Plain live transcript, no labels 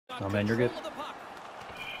Oh man, you're good.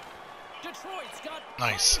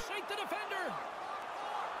 Nice.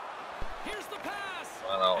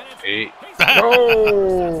 Oh, 8.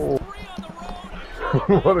 Oh!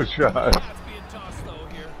 What a shot.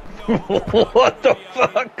 What the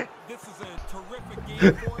fuck? This is a terrific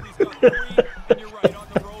game for him. He's got 3, and you're right, on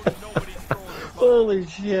the road, and nobody's throwing the puck. Holy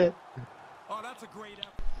shit. Oh, that's a great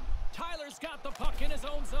effort. Tyler's got the puck in his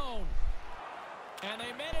own zone. And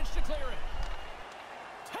they managed to clear it.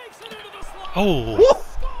 Takes it into the slot. Oh.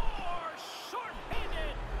 Score!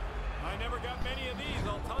 Short-handed. I never got many of these,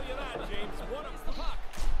 I'll tell you that, James. One of the puck.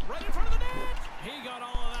 Right in front of the net. He got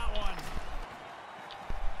all of that one.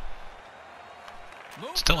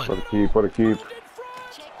 Still in. What a keep, what a keep.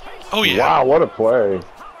 Oh yeah. Wow, what a play.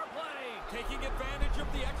 Power play. Taking advantage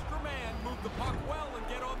of the extra man. Move the puck well and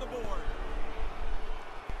get on the board.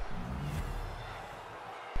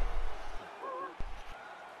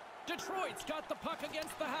 Detroit's got the puck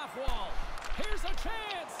against the half wall. Here's a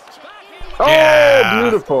chance. Back in with Oh,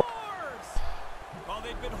 beautiful. Well,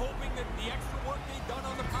 they've been hoping that the extra work they've done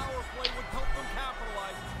on the power play would help them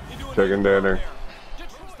capitalize. They do a Second nice job dinner. there.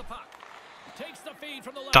 Detroit's the puck. Takes the feed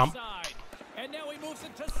from the left Dump. side. And now he moves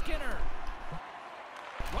it to Skinner.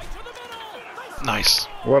 Right to the middle. Nice.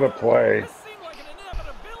 What a play. This seemed like an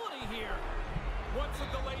inevitability here. Once a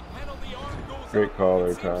delayed penalty arm goes Great up, call it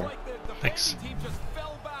there, seems Ty. like the Thanks. defending team just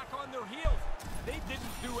fell back on their heels. They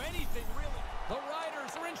didn't do anything really. The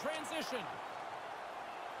Riders are in transition.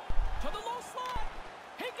 To the low slot.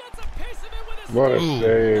 He gets a piece of it with his What a Ooh.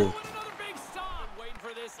 save. Oh, and another big stop. Waiting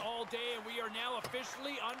for this all day, and we are now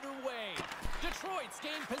officially underway. Detroit's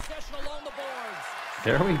gained possession along the boards.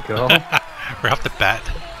 There we go. Right off the bat.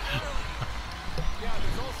 Yeah,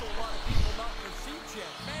 there's also a lot of people not in their seats yet.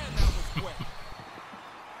 Man, that was quick.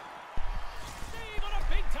 Save on a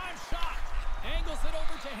big-time shot. Angles it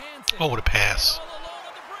over to Hansen. Oh, what a pass. All alone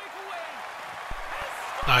on the breakaway.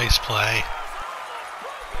 Nice play.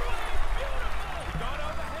 Got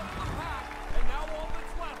out ahead of the pack, and now all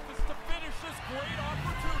that's left is to finish this great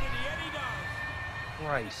opportunity, and he does.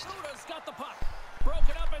 Christ. Ruda's got the puck.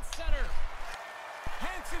 Broken up at center.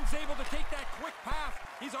 Hansen's able to take that quick pass.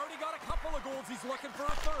 He's already got a couple of goals. He's looking for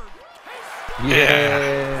a third.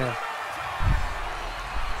 Yeah.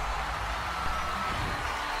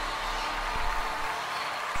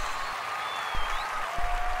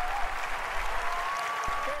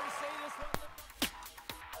 Fair to say this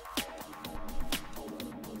one.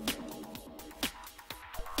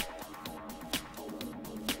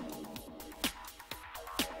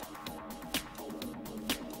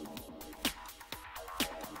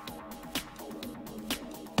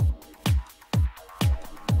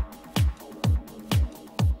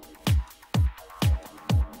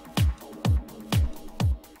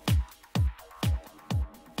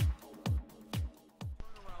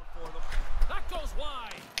 Turnaround for them. That goes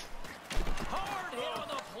wide. Hard hit on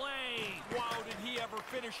the play. Wow, did he ever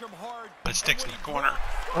finish him hard. But it sticks in the corner.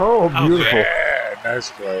 Oh, beautiful. Yeah,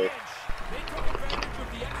 nice play. They took advantage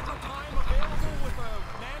of the extra time available with a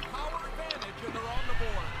manpower advantage, and they're on the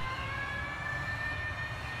board.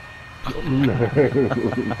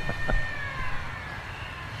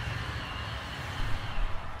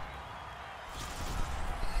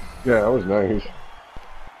 Yeah, that was nice.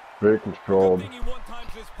 Very controlled. Good thing he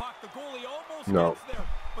one-times his puck. The goalie almost No. gets there,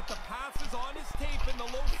 but the pass is on his tape in the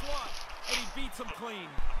low slot, and he beats him clean.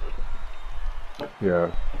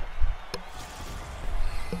 Yeah.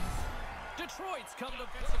 Detroit's come to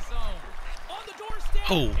offensive zone. On the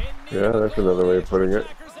doorstep. Oh. And Yeah, that's another way of putting it.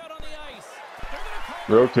 attackers out on the ice. They're gonna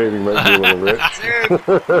call Rotating might be a little rich.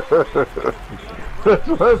 I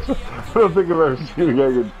don't think I've ever seen a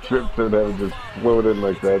guy get tripped and have it just float in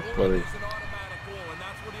like that. It's funny. It's an automatic goal, and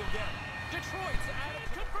that's what he'll get. Detroit's added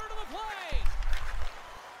converted the play.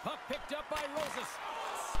 Puck picked up by Roses.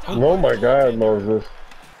 Oh my God, Moses.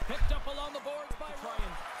 Picked up along the boards by try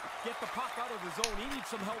and get the puck out of the zone. He needs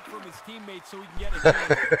some help from his teammates so he can get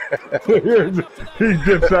it. He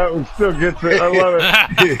dips out and still gets it. I love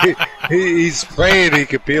it. He's praying he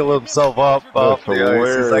can peel himself up off That's the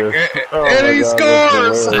ice. He's like, hilarious. Oh and my he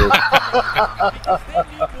God, scores! that's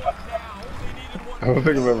hilarious. I don't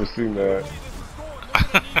think I've ever seen that.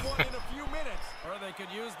 Or they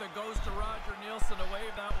could use the ghost of Roger Nielsen to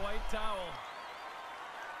wave that white towel.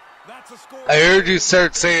 That's a score. I heard you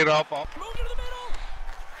start saying up. Move to the middle.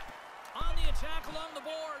 On the attack along the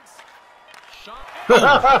boards. Shot.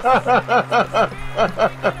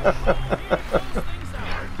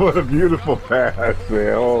 What a beautiful pass,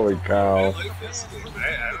 man. Holy cow.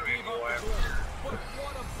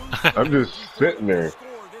 I'm just sitting there.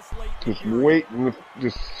 Just waiting,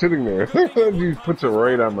 just sitting there. He puts it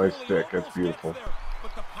right on my stick. That's beautiful.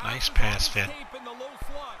 Nice pass, Finn. In the low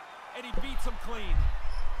slot, and he beats him clean.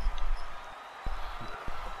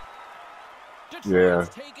 Detroit's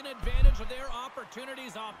taking advantage of their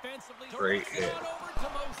opportunities offensively. Great hit. Over to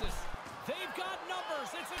Moses. They've got numbers.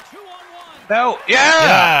 It's a 2-on-1. No,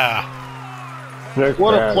 yeah! Yeah.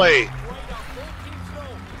 What a play.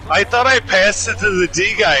 I thought I passed it to the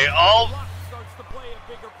D guy.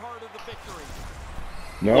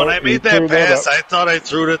 No, When I he made that threw pass, up. I thought I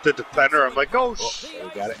threw it at the defender. I'm like, oh, shit. We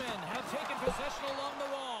got it.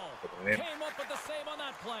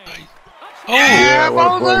 Yeah,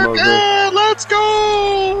 well played, Moses, Moses. good, let's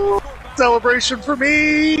go! Celebration for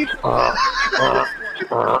me!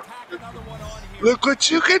 Look what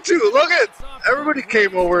you can do. Look at everybody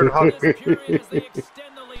came over and hugged me.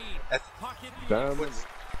 Damn. And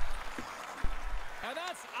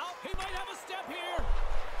that's out. He might have a step here.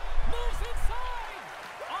 Moves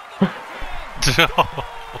inside. On the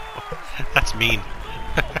That's mean.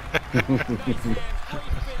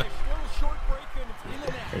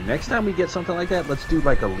 Hey, next time we get something like that, let's do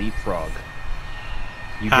like a leapfrog.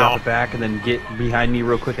 You How? drop it back and then get behind me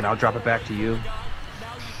real quick and I'll drop it back to you.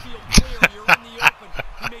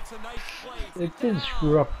 It did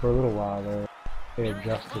screw up for a little while there. They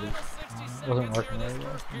adjusted it. It wasn't working very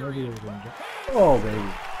well. Maybe it was going to. Oh,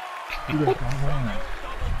 baby. You just gone wrong.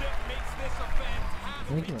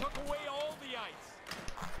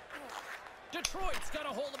 Detroit's got a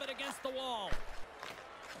hold of it against the wall.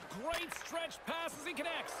 Great stretch pass as he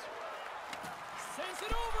connects. Sends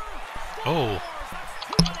it over. Oh. That's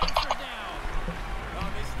two unanswered now.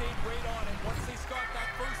 They stayed right on it. Once they start that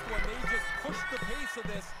first one, they just pushed the pace of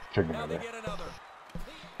this. Now they get another.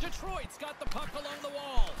 Detroit's got the puck along the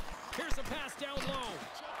wall. Here's a pass down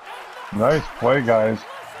low. Nice play, guys.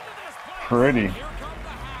 Pretty. Here come the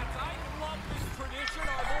hats. I love this tradition,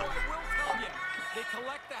 although I will tell you, they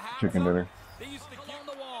collect the hats. Chicken dinner. They used to get on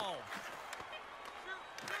the wall.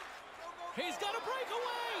 He's got a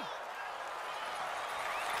breakaway.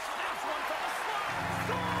 Snaps one from the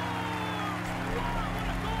slot.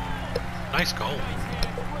 Nice goal. Nice hit.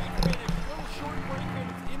 Great finish. Little short break and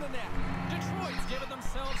it's in the net. Detroit's giving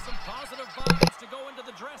themselves some positive vibes to go into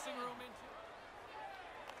the dressing room.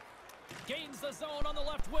 Gains the zone on the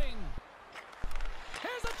left wing.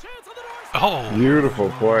 Here's a chance on the doorstep. Oh. Beautiful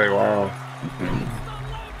play, wow.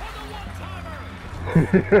 The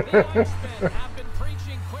Icemen have been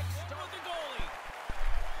preaching quick start the goalie.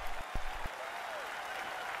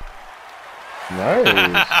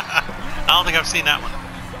 Nice. I don't think I've seen that one.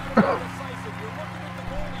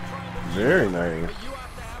 Very nice. But you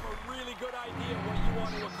have to have a really good idea what you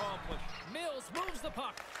want to accomplish. Mills moves the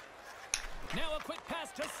puck. Now a quick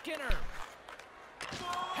pass to Skinner.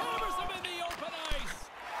 Hammers him in the open ice.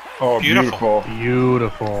 Oh, Beautiful.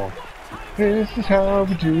 beautiful. Beautiful. This is how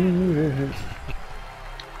we do it.